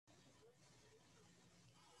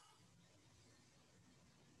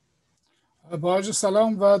با عرض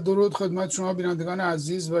سلام و درود خدمت شما بینندگان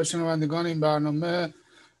عزیز و شنوندگان این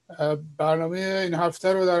برنامه این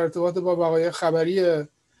هفته رو در ارتباط با وقایع خبری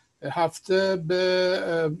هفته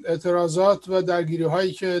به اعتراضات و درگیری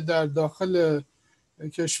هایی که در داخل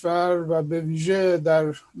کشور و به ویژه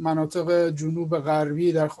در مناطق جنوب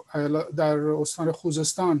غربی در استان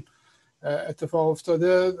خوزستان اتفاق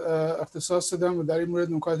افتاده اختصاص دادم و در این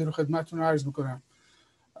مورد نکاتی رو خدمتتون عرض میکنم.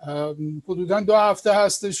 حدوداً 2 هفته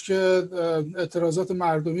هستش که اعتراضات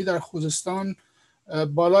مردمی در خوزستان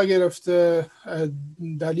بالا گرفته.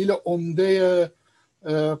 دلیل عمده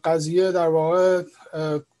قضیه در واقع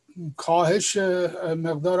کاهش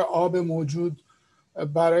مقدار آب موجود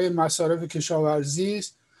برای مصارف کشاورزی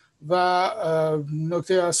است و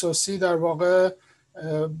نکته اساسی در واقع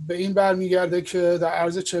به این برمیگرده که در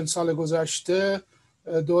عرض 40 سال گذشته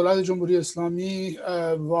دولت جمهوری اسلامی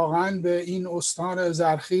واقعا به این استان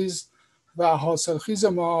زرخیز و حاصلخیز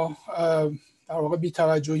ما در واقع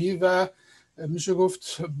بی‌توجهی و میشه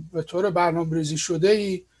گفت به طور برنامه‌ریزی شده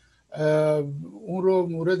ای اون رو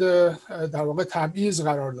مورد در واقع تبعیض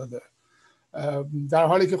قرار داده، در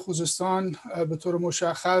حالی که خوزستان به طور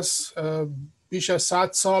مشخص بیش از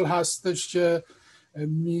 100 سال هستش که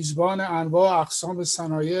میزبان انواع اقسام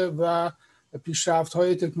صنایع و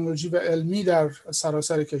پیشرفت‌های تکنولوژی و علمی در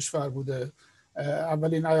سراسر کشور بوده.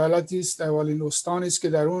 اولین ایالتی است، اولین استانی است که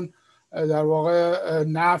در اون در واقع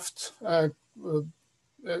نفت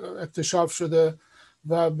اکتشاف شده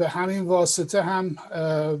و به همین واسطه هم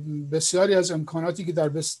بسیاری از امکاناتی که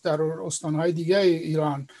در استان‌های دیگه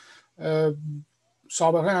ایران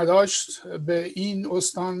سابقه نداشت به این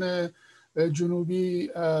استان جنوبی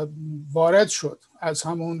وارد شد از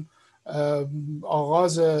همون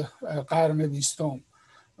آغاز قرن 20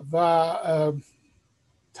 و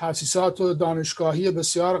تأسیسات و دانشگاهی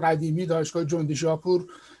بسیار قدیمی، دانشگاه جندیشاپور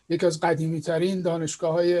یکی از قدیمی ترین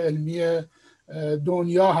دانشگاه‌های علمی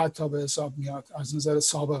دنیا حتی به حساب میاد از نظر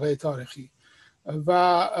سابقه تاریخی،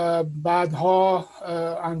 و بعدها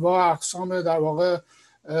انواع اقسام در واقع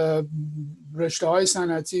رشته‌های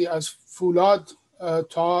صنعتی از فولاد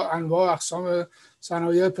تا انواع اقسام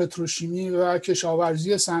صنایع پتروشیمی و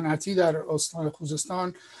کشاورزی صنعتی در استان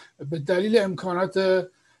خوزستان به دلیل امکانات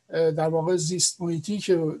در واقع زیست محیطی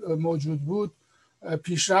که موجود بود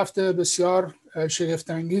پیشرفت بسیار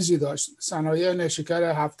شگفت‌انگیزی داشت. صنایع نیشکر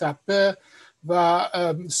 7 تپه و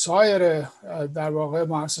سایر در واقع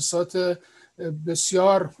مؤسسات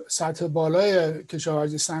بسیار سطح بالای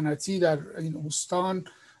کشاورزی صنعتی در این استان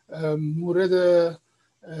مورد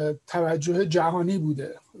توجه جهانی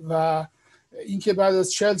بوده و اینکه بعد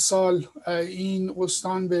از 40 سال این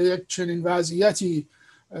استان به یک چنین وضعیتی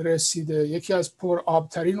رسیده، یکی از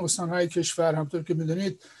پرآبترین استان‌های کشور، همونطور که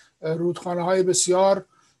می‌دونید رودخانه‌های بسیار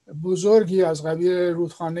بزرگی از قبیل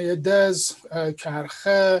رودخانه دز،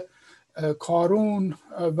 کرخه، کارون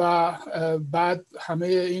و بعد همه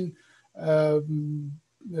این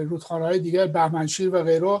رودخانه‌های دیگر بهمنشیر و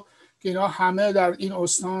غیره که اینا همه در این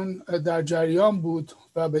استان در جریان بود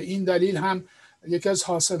و به این دلیل هم یکی از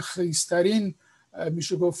حاصلخیزترین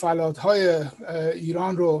میشه گفت فلات‌های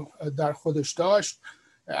ایران رو در خودش داشت.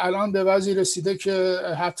 الان به وضعی رسیده که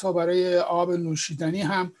حتی برای آب نوشیدنی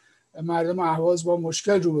هم مردم اهواز با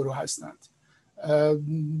مشکل روبرو هستند.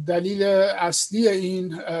 دلیل اصلی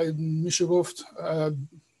این میشه گفت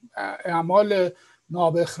اعمال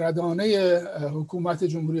نابخردانه حکومت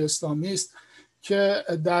جمهوری اسلامی است که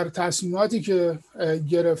در تصمیماتی که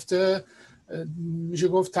گرفته میشه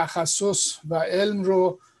گفت تخصص و علم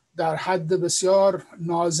رو در حد بسیار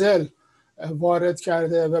نازل وارد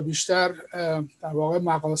کرده و بیشتر در واقع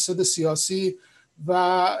مقاصد سیاسی و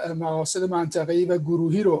مقاصد منطقه‌ای و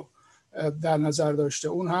گروهی رو در نظر داشته،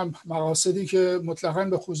 اون هم مقاصدی که مطلقاً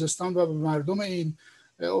به خوزستان و به مردم این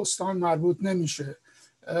استان مربوط نمیشه.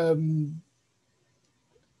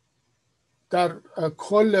 در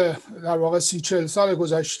کل در واقع 30-40 سال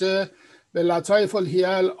گذشته به لطایف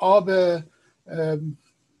الحیل آب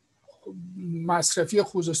مصرفی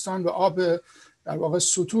خوزستان و آب در واقع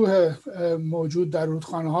سطوح موجود در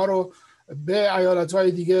رودخانه‌ها رو به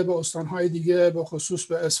ایالت‌های دیگه، به استان‌های دیگه، به خصوص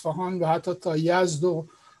به اصفهان و حتی تا یزد و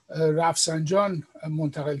رفسنجان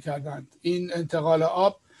منتقل کردند. این انتقال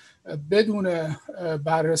آب بدون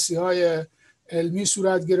بررسی‌های علمی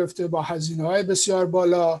صورت گرفته با هزینه‌های بسیار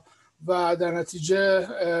بالا و در نتیجه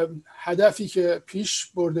هدفی که پیش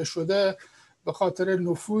برده شده به خاطر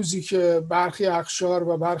نفوذی که برخی اقشار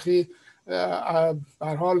و برخی به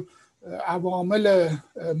هر حال عوامل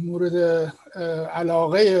مورد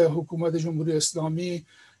علاقه حکومت جمهوری اسلامی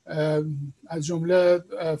از جمله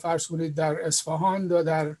فرض کنید در اصفهان و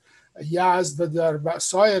در یزد و در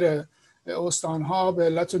سایر استانها به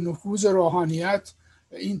علت نفوذ روحانیت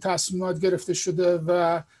این تصمیمات گرفته شده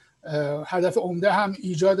و هدف عمده هم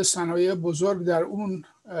ایجاد صنایع بزرگ در اون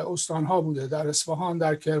استانها بوده، در اصفهان،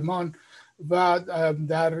 در کرمان و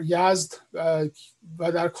در یزد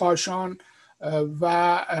و در کاشان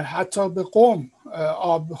و حتی به قم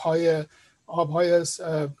آبهای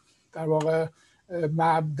در واقع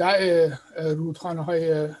مبدأ رودخانه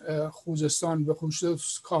های خوزستان به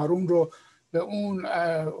خصوص کارون رو به اون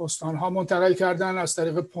استانها منتقل کردن از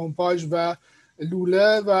طریق پمپاژ و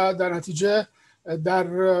لوله و در نتیجه در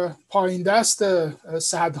پایین دست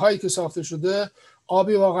سدهایی که ساخته شده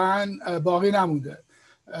آبی واقعا باقی نمونده.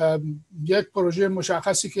 یک پروژه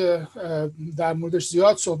مشخصی که در موردش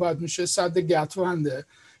زیاد صحبت میشه سد گتونده.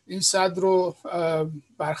 این سد رو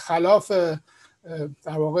برخلاف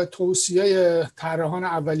در واقع توصیه طراحان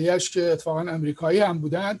اولیه‌اش که اتفاقا امریکایی هم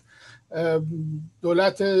بودند،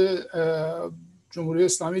 دولت جمهوری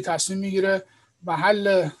اسلامی تصمیم میگیره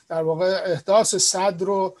محل در واقع احداث سد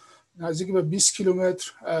رو نزدیک به 20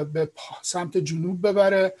 کیلومتر به سمت جنوب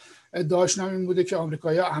ببره. ادعاش این بوده که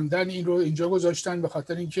آمریکایی‌ها عمدن این رو اینجا گذاشتن به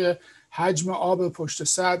خاطر اینکه حجم آب پشت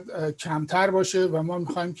سد کمتر باشه و ما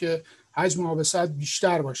می‌خوایم که حجم آب سد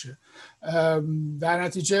بیشتر باشه. در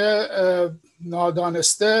نتیجه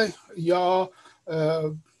نادانسته یا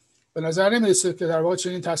به نظر نمیرسه که در واقع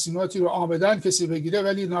چنین تصمیماتی رو عامداً کسی بگیره،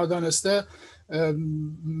 ولی نادانسته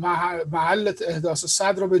محل احداث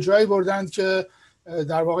سد رو به جایی بردند که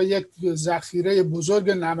در واقع یک ذخیره بزرگ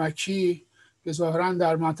نمکی که ظاهراً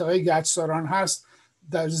در منطقه گچساران هست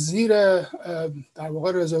در زیر در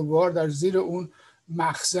واقع رزروار، در زیر اون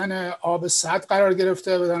مخزن آب سد قرار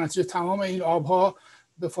گرفته و در نتیجه تمام این آبها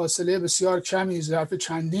به فاصله بسیار کمی ظرف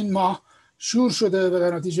چندین ماه شور شده و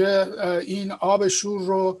در نتیجه این آب شور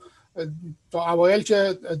رو تا اوایل که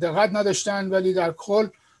دقت نداشتن ولی در کل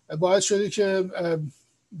باعث شده که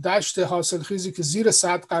دشت حاصلخیزی که زیر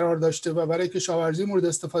سد قرار داشته و برای کشاورزی مورد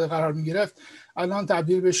استفاده قرار می گرفت الان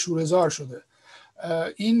تبدیل به شوره‌زار شده.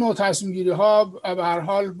 این نوع تصمیم گیری ها به هر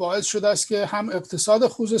حال باعث شده است که هم اقتصاد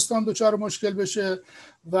خوزستان دچار مشکل بشه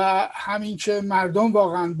و همین که مردم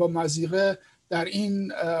واقعا با مضیقه در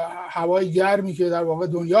این هوای گرمی که در واقع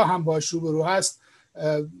دنیا هم باش روبرو هست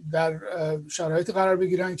در شرایطی قرار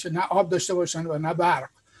بگیرن که نه آب داشته باشن و نه برق.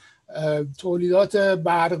 تولیدات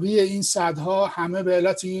برقی این سدها همه به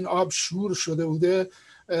علت این آب شور شده بوده،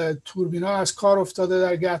 توربینا از کار افتاده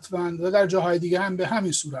در گتوند و در جاهای دیگه هم به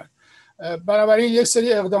همین صورت. بنابراین یک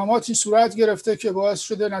سری اقداماتی صورت گرفته که باعث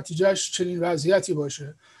شده نتیجهش چنین وضعیتی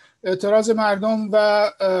باشه. اعتراض مردم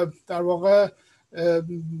و در واقع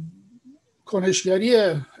کنشگری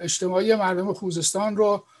اجتماعی مردم خوزستان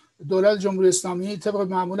رو دولت جمهوری اسلامی طبق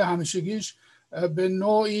معمول همیشگیش به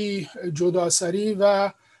نوعی جداسری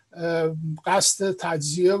و قصد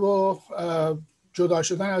تجزیه و جدا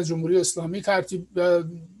شدن از جمهوری اسلامی ترتیب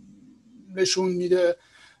نشون میده.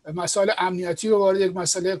 مسائل امنیتی رو وارد یک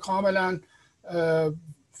مسئله کاملا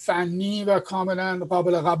فنی و کاملا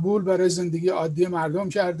قابل قبول برای زندگی عادی مردم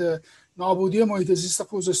کرده. نابودی محیط زیست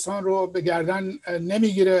خوزستان رو به گردن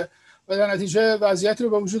نمیگیره و در نتیجه وضعیتی رو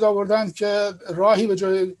به وجود آوردن که راهی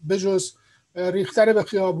به جز ریختن به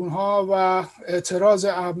خیابونها و اعتراض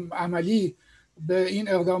عملی به این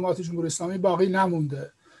اقدامات جمهوری اسلامی باقی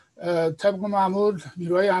نمونده. طبق معمول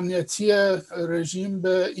نیروهای امنیتی رژیم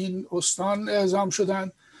به این استان اعزام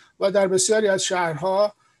شدند و در بسیاری از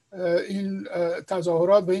شهرها این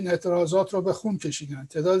تظاهرات و این اعتراضات رو به خون کشیدند.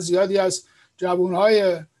 تعداد زیادی از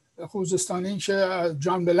جوانهای خوزستانی که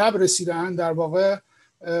جان به لب رسیدند در واقع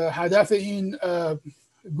هدف این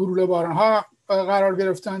گلوله بارانها قرار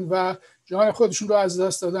گرفتند و جان خودشون رو از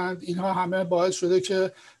دست دادند. اینها همه باعث شده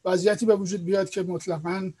که وضعیتی به وجود بیاد که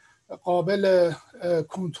مطلقاً قابل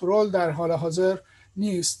کنترل در حال حاضر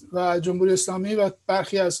نیست و جمهوری اسلامی و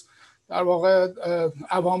برخی از در واقع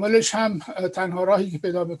عواملش هم تنها راهی که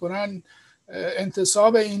پیدا میکنن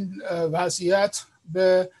انتصاب این وضعیت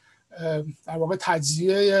به در واقع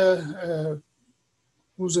تجزیه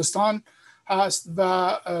خوزستان هست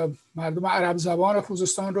و مردم عرب زبان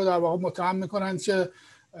خوزستان رو در واقع متهم میکنند که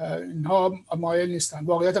اینها مایل نیستند.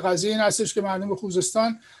 واقعیت قضیه این هستش که مردم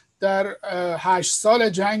خوزستان در 8 سال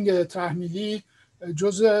جنگ تحمیلی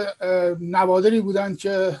جزء نوادری بودند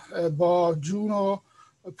که با جون و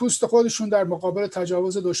پوست خودشون در مقابل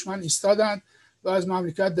تجاوز دشمن ایستادند و از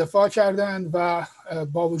مملکت دفاع کردند و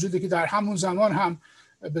با وجودی که در همون زمان هم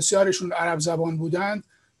بسیارشون عرب زبان بودند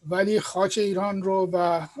ولی خاک ایران رو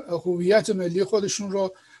و هویت ملی خودشون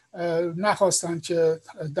رو نخواستند که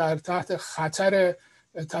در تحت خطر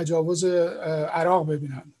تجاوز عراق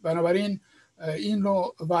ببینند. بنابراین این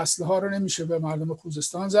نوع وصله ها رو نمیشه به مردم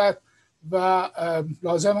خوزستان زد و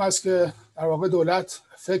لازم است که در واقع دولت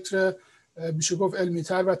فکر میشه گفت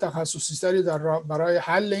علمی‌تر و تخصصی‌تری برای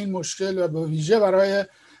حل این مشکل و به ویژه برای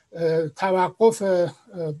توقف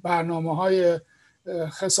برنامه‌های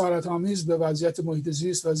خسارت‌آمیز به وضعیت محیط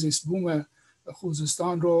زیست و زیست بوم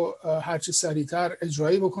خوزستان رو هرچه سریعتر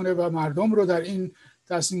اجرایی بکنه و مردم رو در این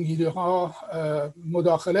تصمیم گیری ها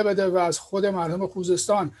مداخله بده و از خود مردم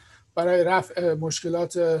خوزستان برای رفع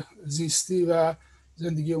مشکلات زیستی و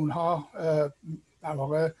زندگی اونها در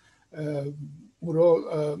واقع اون رو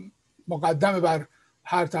مقدم بر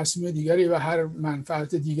هر تصمیم دیگری و هر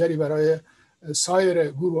منفعت دیگری برای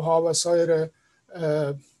سایر گروه ها و سایر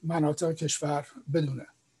مناطق کشور بدونه.